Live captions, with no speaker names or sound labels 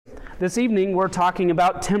This evening we're talking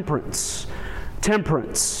about temperance.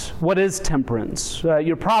 Temperance. What is temperance?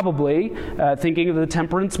 You're probably thinking of the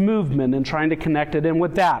temperance movement and trying to connect it in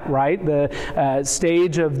with that, right? The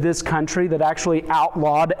stage of this country that actually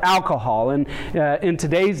outlawed alcohol. And in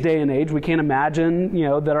today's day and age, we can't imagine,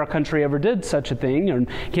 that our country ever did such a thing, and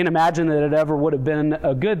can't imagine that it ever would have been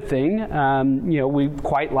a good thing. We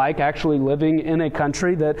quite like actually living in a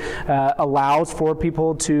country that allows for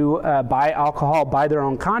people to buy alcohol by their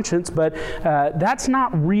own conscience, but that's not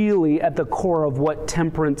really at the core of what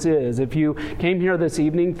temperance is. If you came here this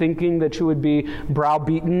evening thinking that you would be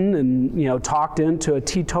browbeaten and talked into a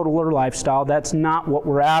teetotaler lifestyle, that's not what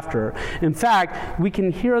we're after. In fact, we can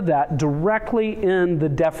hear that directly in the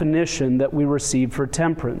definition that we receive for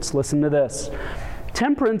temperance. Listen to this.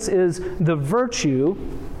 Temperance is the virtue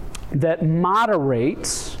that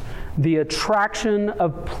moderates the attraction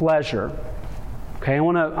of pleasure. Okay, I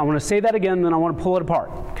want to say that again, then I want to pull it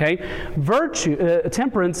apart. Okay,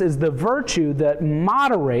 temperance is the virtue that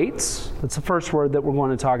moderates. That's the first word that we're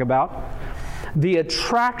going to talk about. The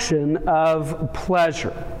attraction of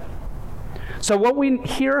pleasure. So what we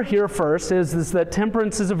hear here first is that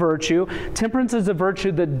temperance is a virtue. Temperance is a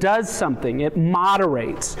virtue that does something. It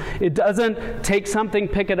moderates. It doesn't take something,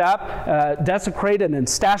 pick it up, desecrate it, and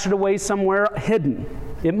stash it away somewhere hidden.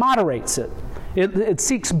 It moderates it. It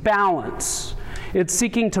seeks balance. It's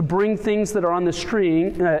seeking to bring things that are on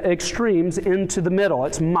the extremes into the middle.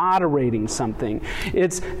 It's moderating something.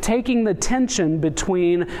 It's taking the tension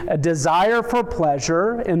between a desire for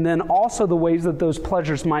pleasure and then also the ways that those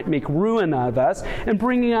pleasures might make ruin of us and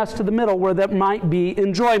bringing us to the middle where that might be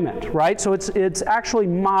enjoyment, right? So it's actually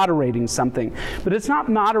moderating something. But it's not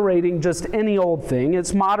moderating just any old thing.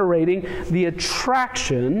 It's moderating the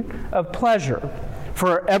attraction of pleasure.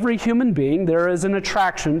 For every human being, there is an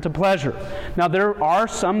attraction to pleasure. Now, there are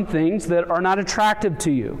some things that are not attractive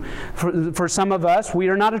to you. For some of us, we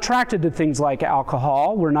are not attracted to things like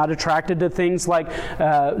alcohol. We're not attracted to things like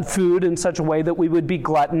food in such a way that we would be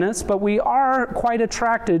gluttonous, but we are quite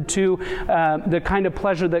attracted to the kind of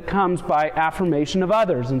pleasure that comes by affirmation of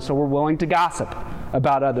others, and so we're willing to gossip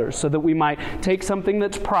about others so that we might take something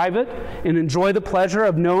that's private and enjoy the pleasure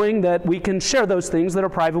of knowing that we can share those things that are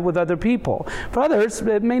private with other people. For others,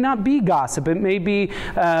 it may not be gossip. It may be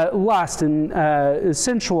lust and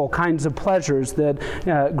sensual kinds of pleasures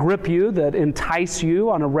that grip you, that entice you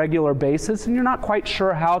on a regular basis, and you're not quite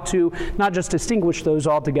sure how to not just distinguish those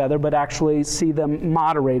altogether, but actually see them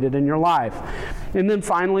moderated in your life. And then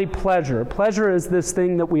finally, pleasure. Pleasure is this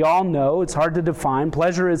thing that we all know. It's hard to define.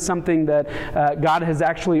 Pleasure is something that God has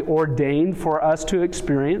actually ordained for us to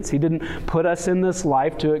experience. He didn't put us in this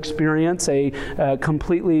life to experience a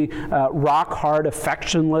completely rock-hard,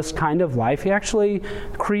 affectionless kind of life. He actually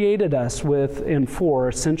created us with and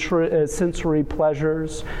for sensory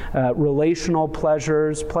pleasures, relational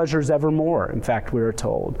pleasures, pleasures evermore, in fact, we are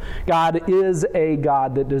told. God is a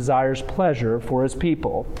God that desires pleasure for His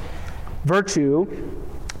people. Virtue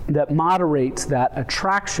that moderates that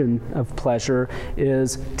attraction of pleasure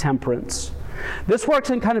is temperance. This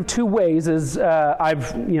works in kind of two ways as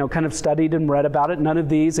I've kind of studied and read about it. None of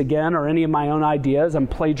these, again, are any of my own ideas. I'm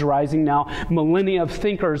plagiarizing now millennia of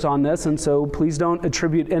thinkers on this, and so please don't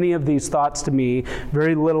attribute any of these thoughts to me.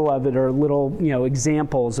 Very little of it are little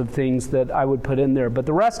examples of things that I would put in there. But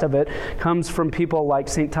the rest of it comes from people like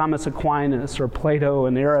St. Thomas Aquinas or Plato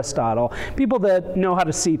and Aristotle, people that know how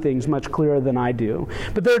to see things much clearer than I do.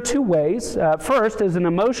 But there are two ways. First is an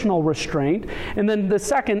emotional restraint, and then the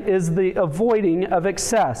second is the avoiding of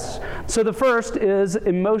excess. So the first is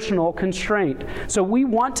emotional constraint. So we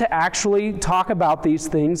want to actually talk about these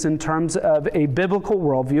things in terms of a biblical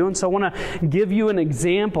worldview, and so I want to give you an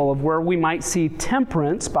example of where we might see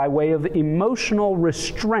temperance by way of emotional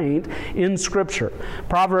restraint in Scripture.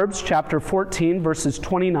 Proverbs chapter 14, verses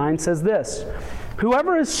 29 says this: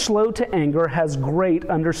 "Whoever is slow to anger has great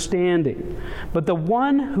understanding, but the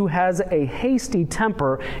one who has a hasty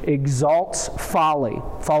temper exalts folly."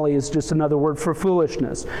 Folly is just another word for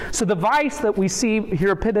foolishness. So the vice that we see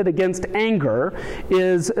here pitted against anger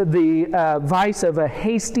is the vice of a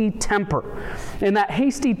hasty temper. And that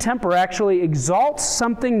hasty temper actually exalts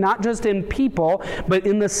something not just in people, but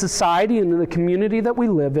in the society and in the community that we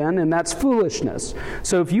live in, and that's foolishness.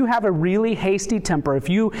 So if you have a really hasty temper, if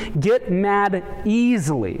you get mad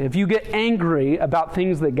easily, if you get angry about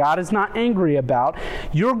things that God is not angry about,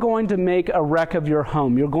 you're going to make a wreck of your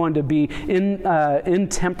home. You're going to be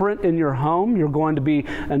intemperate in your home. You're going to be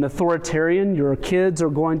an authoritarian. Your kids are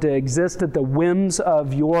going to exist at the whims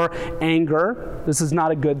of your anger. This is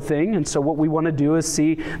not a good thing. And so what we want to do is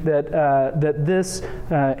see that this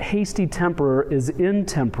hasty temper is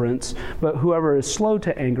intemperance, but whoever is slow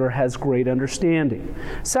to anger has great understanding.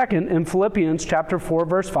 Second, in Philippians chapter 4,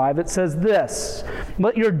 verse 5, it says this,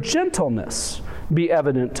 "Let your gentleness be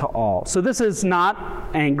evident to all." So this is not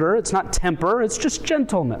anger, it's not temper, it's just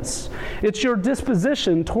gentleness. It's your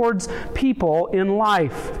disposition towards people in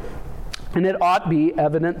life. And it ought be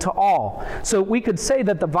evident to all. So we could say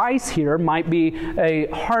that the vice here might be a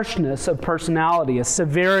harshness of personality, a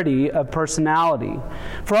severity of personality.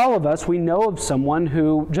 For all of us, we know of someone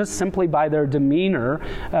who just simply by their demeanor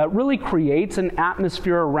really creates an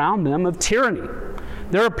atmosphere around them of tyranny.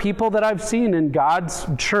 There are people that I've seen in God's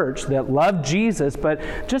church that love Jesus, but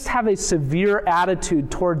just have a severe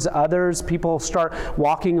attitude towards others. People start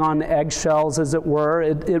walking on eggshells, as it were.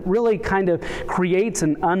 It really kind of creates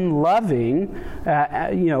an unloving,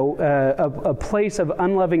 a place of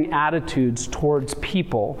unloving attitudes towards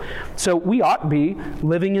people. So we ought to be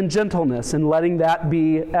living in gentleness and letting that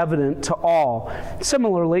be evident to all.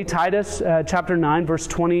 Similarly, Titus chapter 9, verse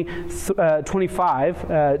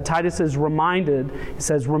 25, Titus is reminded, it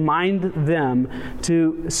says, "Remind them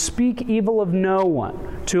to speak evil of no one,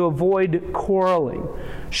 to avoid quarreling.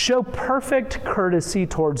 Show perfect courtesy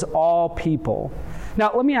towards all people." Now,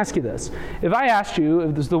 let me ask you this. If I asked you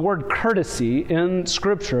if there's the word courtesy in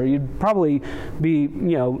Scripture, you'd probably be,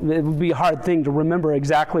 it would be a hard thing to remember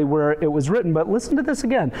exactly where it was written, but listen to this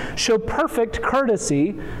again. Show perfect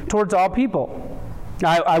courtesy towards all people.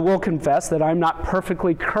 I will confess that I'm not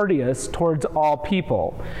perfectly courteous towards all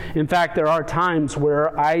people. In fact, there are times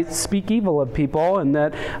where I speak evil of people and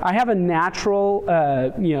that I have a natural,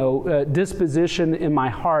 disposition in my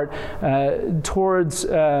heart towards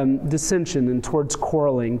dissension and towards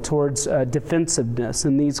quarreling, towards defensiveness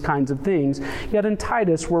and these kinds of things. Yet in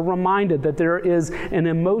Titus, we're reminded that there is an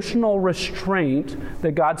emotional restraint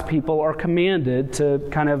that God's people are commanded to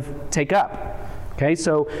kind of take up. Okay,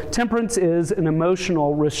 so temperance is an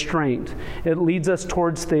emotional restraint. It leads us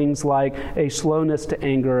towards things like a slowness to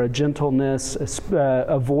anger, a gentleness,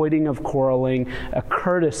 avoiding of quarreling, a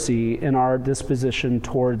courtesy in our disposition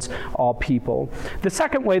towards all people. The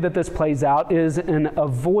second way that this plays out is an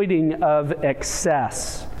avoiding of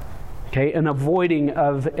excess. Okay, an avoiding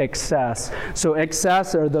of excess. So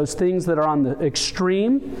excess are those things that are on the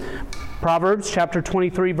extreme. Proverbs chapter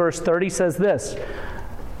 23, verse 30 says this,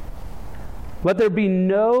 "Let there be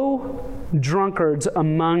no drunkards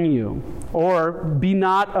among you, or be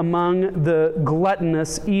not among the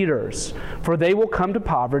gluttonous eaters, for they will come to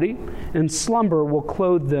poverty, and slumber will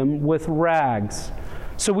clothe them with rags."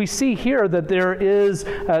 So we see here that there is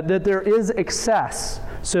excess.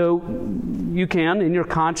 So you can, in your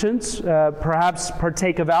conscience, perhaps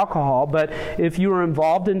partake of alcohol, but if you are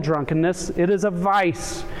involved in drunkenness, it is a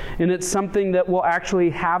vice, and it's something that will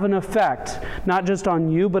actually have an effect, not just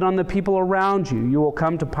on you, but on the people around you. You will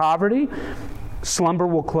come to poverty. Slumber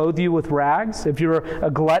will clothe you with rags. If you're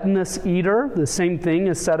a gluttonous eater, the same thing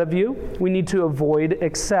is said of you. We need to avoid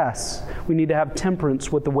excess. We need to have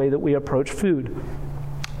temperance with the way that we approach food.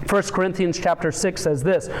 1 Corinthians chapter 6 says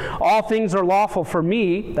this, "All things are lawful for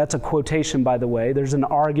me." That's a quotation, by the way. There's an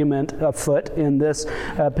argument afoot in this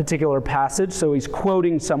particular passage, so he's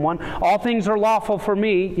quoting someone. "All things are lawful for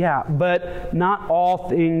me," yeah, but not all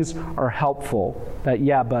things are helpful. That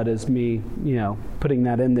 "yeah, but" is me, putting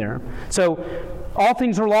that in there. So, all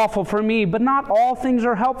things are lawful for me, but not all things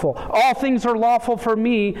are helpful. All things are lawful for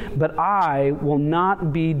me, but I will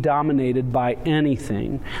not be dominated by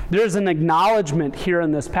anything. There's an acknowledgement here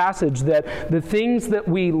in this passage that the things that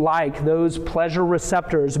we like, those pleasure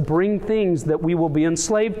receptors, bring things that we will be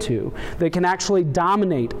enslaved to, that can actually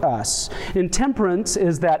dominate us. And temperance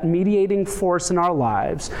is that mediating force in our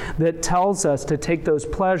lives that tells us to take those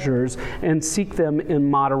pleasures and seek them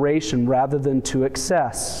in moderation rather than to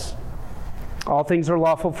excess. All things are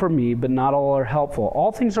lawful for me, but not all are helpful.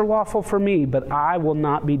 All things are lawful for me, but I will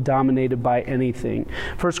not be dominated by anything.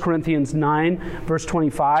 1 Corinthians 9, verse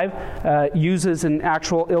 25, uses an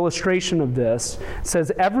actual illustration of this. It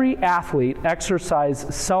says, "Every athlete exercise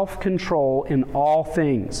self-control in all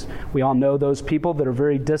things." We all know those people that are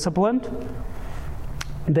very disciplined.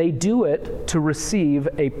 They do it to receive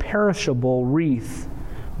a perishable wreath,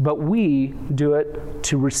 but we do it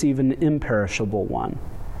to receive an imperishable one.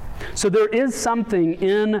 So there is something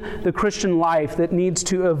in the Christian life that needs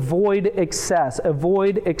to avoid excess,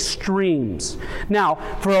 avoid extremes. Now,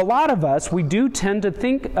 for a lot of us, we do tend to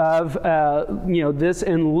think of this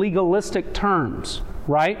in legalistic terms.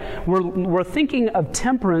 Right? We're thinking of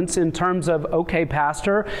temperance in terms of, okay,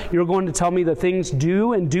 Pastor, you're going to tell me the things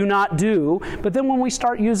do and do not do. But then when we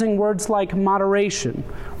start using words like moderation,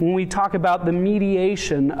 when we talk about the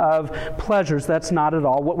mediation of pleasures, that's not at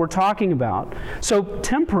all what we're talking about. So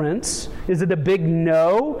temperance, is it a big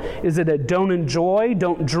no? Is it a don't enjoy,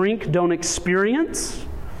 don't drink, don't experience?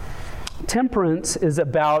 Temperance is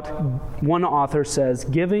about, one author says,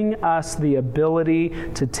 giving us the ability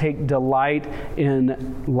to take delight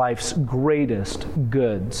in life's greatest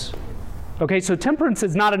goods. Okay, so temperance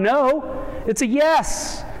is not a no, it's a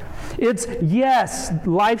yes. It's yes,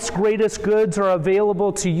 life's greatest goods are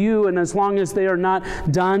available to you, and as long as they are not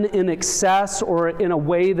done in excess or in a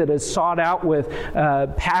way that is sought out with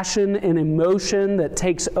passion and emotion that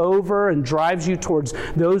takes over and drives you towards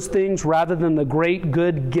those things rather than the great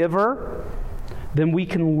good giver, then we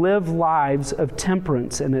can live lives of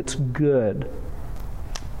temperance, and it's good.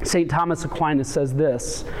 St. Thomas Aquinas says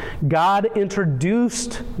this: God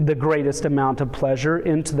introduced the greatest amount of pleasure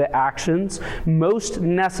into the actions most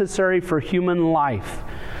necessary for human life.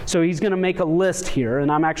 So he's going to make a list here,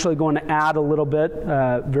 and I'm actually going to add a little bit,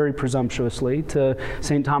 very presumptuously, to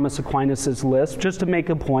St. Thomas Aquinas' list, just to make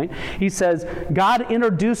a point. He says, God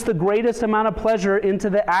introduced the greatest amount of pleasure into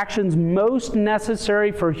the actions most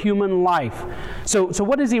necessary for human life. So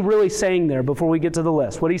what is he really saying there before we get to the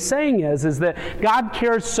list? What he's saying is that God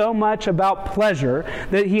cares so much about pleasure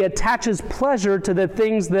that he attaches pleasure to the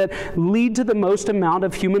things that lead to the most amount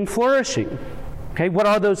of human flourishing. Okay, what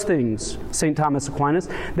are those things, St. Thomas Aquinas?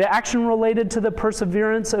 The action related to the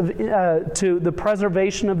perseverance of, to the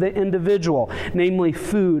preservation of the individual, namely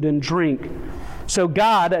food and drink. So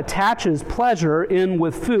God attaches pleasure in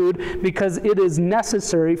with food because it is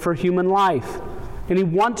necessary for human life, and He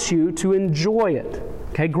wants you to enjoy it.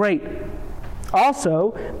 Okay, great.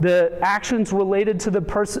 Also, the actions related to the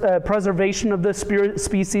preservation of the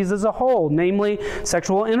species as a whole, namely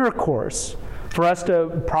sexual intercourse, for us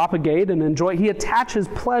to propagate and enjoy. He attaches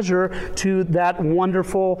pleasure to that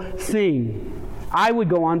wonderful thing. I would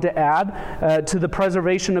go on to add to the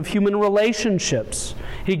preservation of human relationships.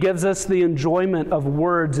 He gives us the enjoyment of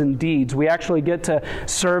words and deeds. We actually get to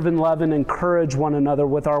serve and love and encourage one another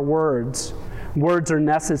with our words. Words are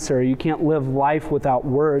necessary. You can't live life without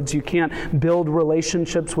words. You can't build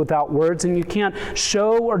relationships without words, and you can't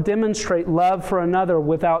show or demonstrate love for another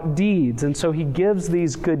without deeds. And so He gives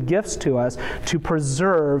these good gifts to us to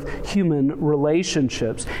preserve human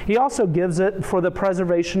relationships. He also gives it for the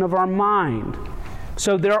preservation of our mind.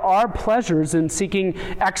 So there are pleasures in seeking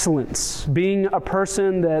excellence, being a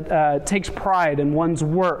person that takes pride in one's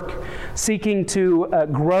work, seeking to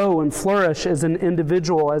grow and flourish as an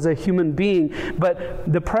individual, as a human being.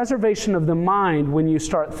 But the preservation of the mind, when you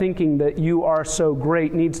start thinking that you are so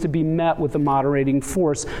great, needs to be met with the moderating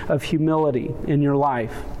force of humility in your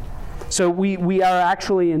life. So we are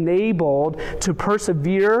actually enabled to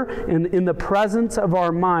persevere in the presence of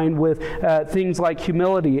our mind with things like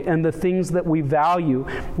humility and the things that we value.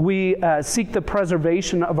 We seek the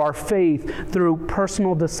preservation of our faith through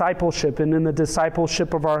personal discipleship and in the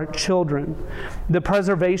discipleship of our children. The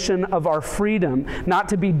preservation of our freedom, not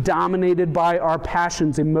to be dominated by our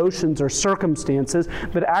passions, emotions, or circumstances,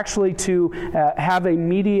 but actually to have a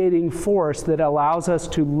mediating force that allows us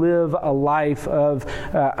to live a life of,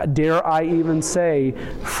 dare I even say,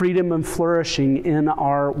 freedom and flourishing in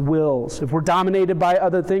our wills. If we're dominated by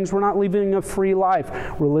other things, we're not living a free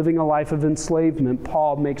life. We're living a life of enslavement.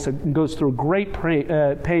 Paul goes through great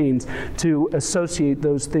pains to associate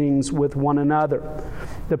those things with one another.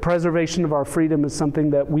 The preservation of our freedom is something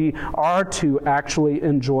that we are to actually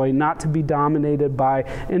enjoy, not to be dominated by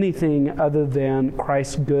anything other than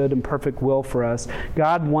Christ's good and perfect will for us.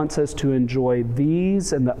 God wants us to enjoy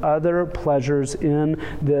these and the other pleasures in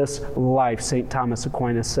this life, St. Thomas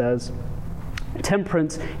Aquinas says.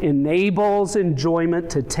 Temperance enables enjoyment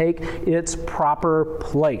to take its proper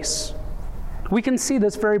place. We can see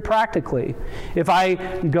this very practically. If I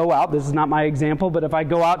go out, this is not my example, but if I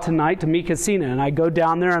go out tonight to Mi Casina and I go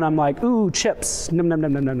down there and I'm like, ooh, chips, nom, nom,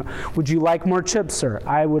 nom, nom, nom, nom. Would you like more chips, sir?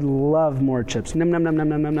 I would love more chips, nom, nom, nom, nom,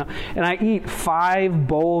 nom, nom, nom. And I eat 5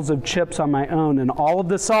 bowls of chips on my own and all of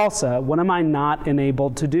the salsa. What am I not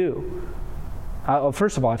enabled to do?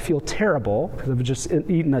 First of all, I feel terrible because I've just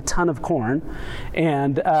eaten a ton of corn,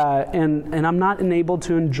 and I'm not enabled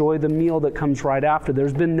to enjoy the meal that comes right after.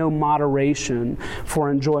 There's been no moderation for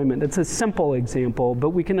enjoyment. It's a simple example, but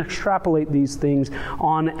we can extrapolate these things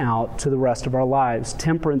on out to the rest of our lives.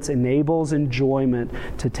 Temperance enables enjoyment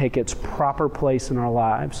to take its proper place in our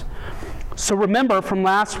lives. So remember from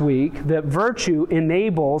last week that virtue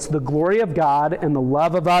enables the glory of God and the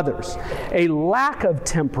love of others. A lack of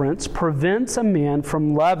temperance prevents a man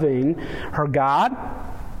from loving her God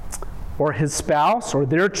or his spouse or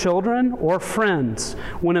their children or friends.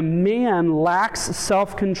 When a man lacks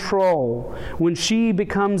self-control, when she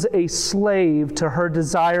becomes a slave to her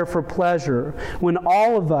desire for pleasure, when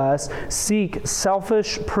all of us seek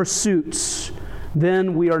selfish pursuits,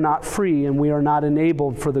 then we are not free and we are not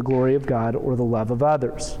enabled for the glory of God or the love of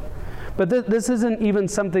others. But this isn't even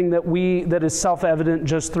something that is self-evident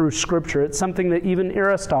just through Scripture. It's something that even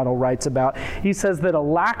Aristotle writes about. He says that a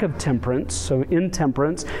lack of temperance, so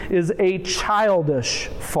intemperance, is a childish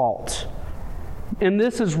fault. And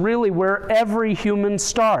this is really where every human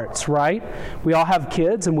starts, right? We all have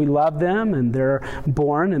kids and we love them and they're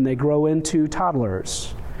born and they grow into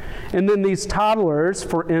toddlers. And then these toddlers,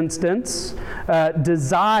 for instance,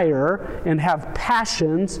 desire and have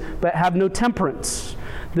passions, but have no temperance.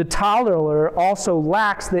 The toddler also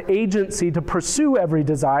lacks the agency to pursue every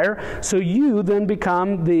desire, so you then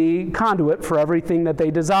become the conduit for everything that they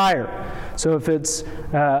desire. So if it's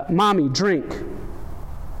mommy, drink,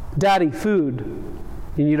 daddy, food,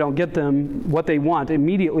 and you don't get them what they want,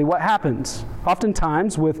 immediately what happens?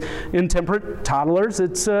 Oftentimes with intemperate toddlers,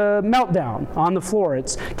 it's a meltdown on the floor.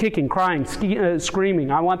 It's kicking, crying,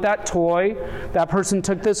 screaming. I want that toy. That person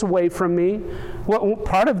took this away from me.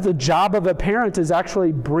 Part of the job of a parent is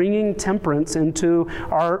actually bringing temperance into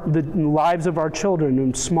the lives of our children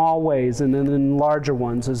in small ways and then in larger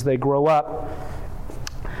ones as they grow up.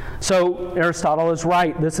 So Aristotle is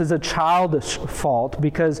right. This is a childish fault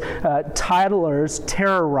because toddlers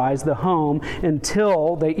terrorize the home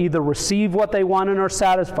until they either receive what they want and are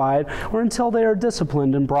satisfied, or until they are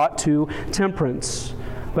disciplined and brought to temperance.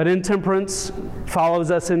 But intemperance follows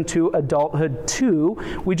us into adulthood too.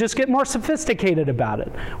 We just get more sophisticated about it.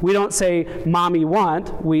 We don't say, Mommy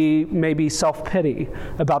want. We maybe self-pity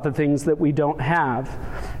about the things that we don't have.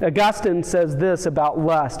 Augustine says this about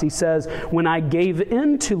lust. He says, when I gave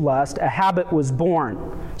in to lust, a habit was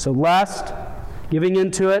born. So lust, giving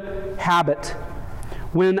into it, habit.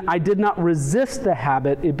 When I did not resist the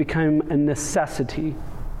habit, it became a necessity.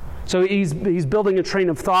 So he's building a train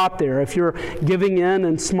of thought there. If you're giving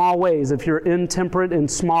in small ways, if you're intemperate in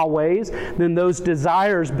small ways, then those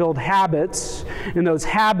desires build habits, and those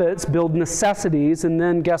habits build necessities, and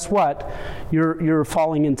then guess what? You're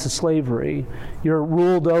falling into slavery. You're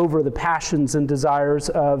ruled over the passions and desires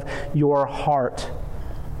of your heart.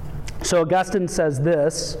 So Augustine says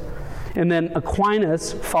this, and then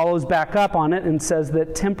Aquinas follows back up on it and says that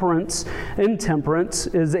intemperance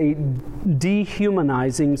is a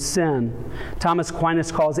dehumanizing sin. Thomas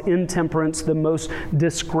Aquinas calls intemperance the most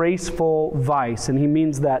disgraceful vice, and he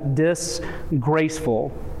means that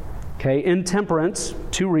disgraceful. Okay, intemperance,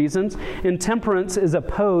 two reasons. Intemperance is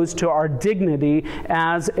opposed to our dignity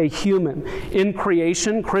as a human. In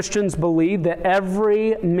creation, Christians believe that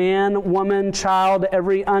every man, woman, child,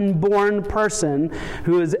 every unborn person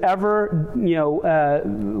who has ever,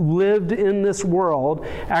 lived in this world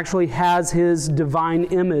actually has his divine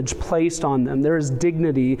image placed on them. There is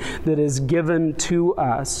dignity that is given to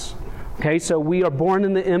us. Okay, so we are born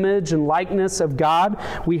in the image and likeness of God.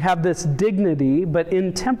 We have this dignity, but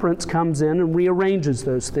intemperance comes in and rearranges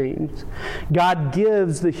those things. God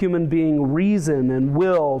gives the human being reason and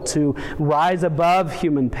will to rise above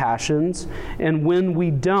human passions, and when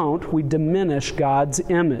we don't, we diminish God's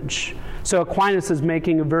image. So Aquinas is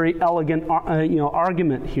making a very elegant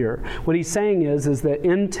argument here. What he's saying is that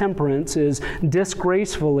intemperance is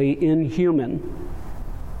disgracefully inhuman.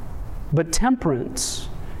 But temperance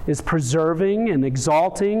is preserving and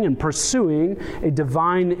exalting and pursuing a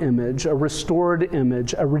divine image, a restored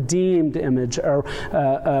image, a redeemed image,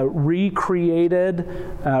 a recreated,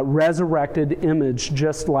 resurrected image,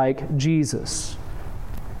 just like Jesus.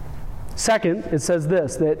 Second, it says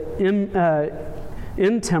this, that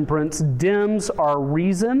Intemperance dims our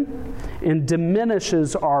reason and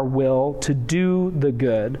diminishes our will to do the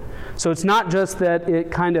good. So it's not just that it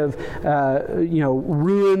kind of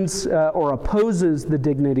ruins or opposes the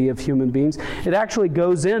dignity of human beings. It actually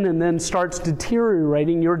goes in and then starts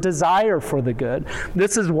deteriorating your desire for the good.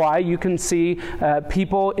 This is why you can see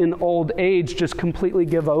people in old age just completely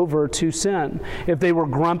give over to sin. If they were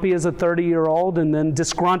grumpy as a 30-year-old and then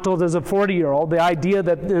disgruntled as a 40-year-old, the idea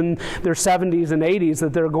that in their 70s and 80s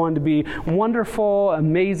that they're going to be wonderful,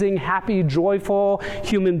 amazing, happy, joyful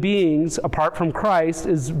human beings apart from Christ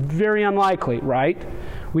is very unlikely, right?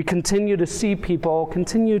 We continue to see people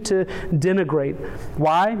continue to denigrate.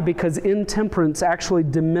 Why? Because intemperance actually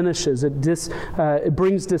diminishes. It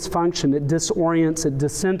brings dysfunction. It disorients. It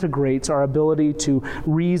disintegrates our ability to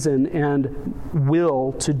reason and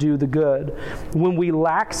will to do the good. When we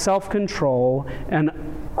lack self-control, an,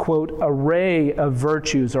 quote, array of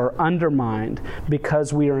virtues are undermined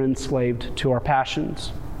because we are enslaved to our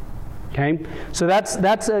passions. Okay, so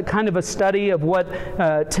that's a kind of a study of what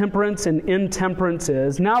temperance and intemperance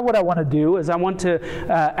is. Now what I want to do is I want to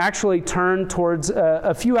actually turn towards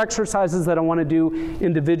a few exercises that I want to do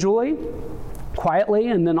individually, quietly,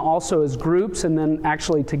 and then also as groups, and then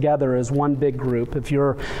actually together as one big group, if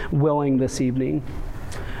you're willing this evening.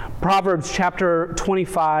 Proverbs chapter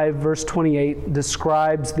 25, verse 28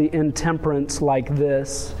 describes the intemperance like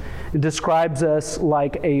this. It describes us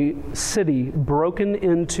like a city broken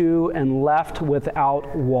into and left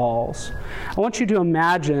without walls. I want you to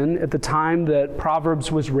imagine at the time that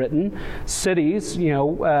Proverbs was written, cities,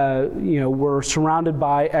 were surrounded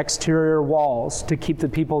by exterior walls to keep the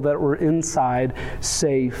people that were inside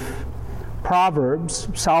safe. Proverbs,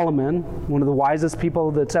 Solomon, one of the wisest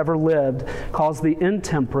people that's ever lived, calls the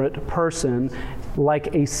intemperate person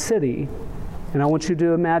like a city. And I want you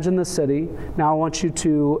to imagine the city. Now I want you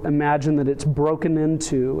to imagine that it's broken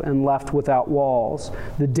into and left without walls.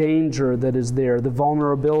 The danger that is there, the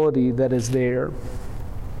vulnerability that is there.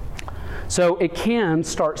 So it can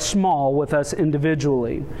start small with us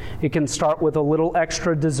individually. It can start with a little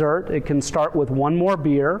extra dessert. It can start with one more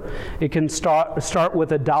beer. It can start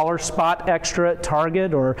with a dollar spot extra at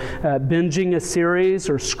Target, or binging a series,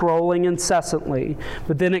 or scrolling incessantly.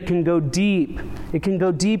 But then it can go deep. It can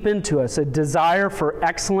go deep into us. A desire for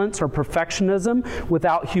excellence or perfectionism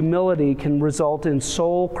without humility can result in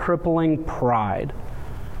soul-crippling pride.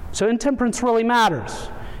 So intemperance really matters.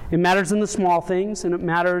 It matters in the small things, and it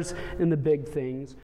matters in the big things.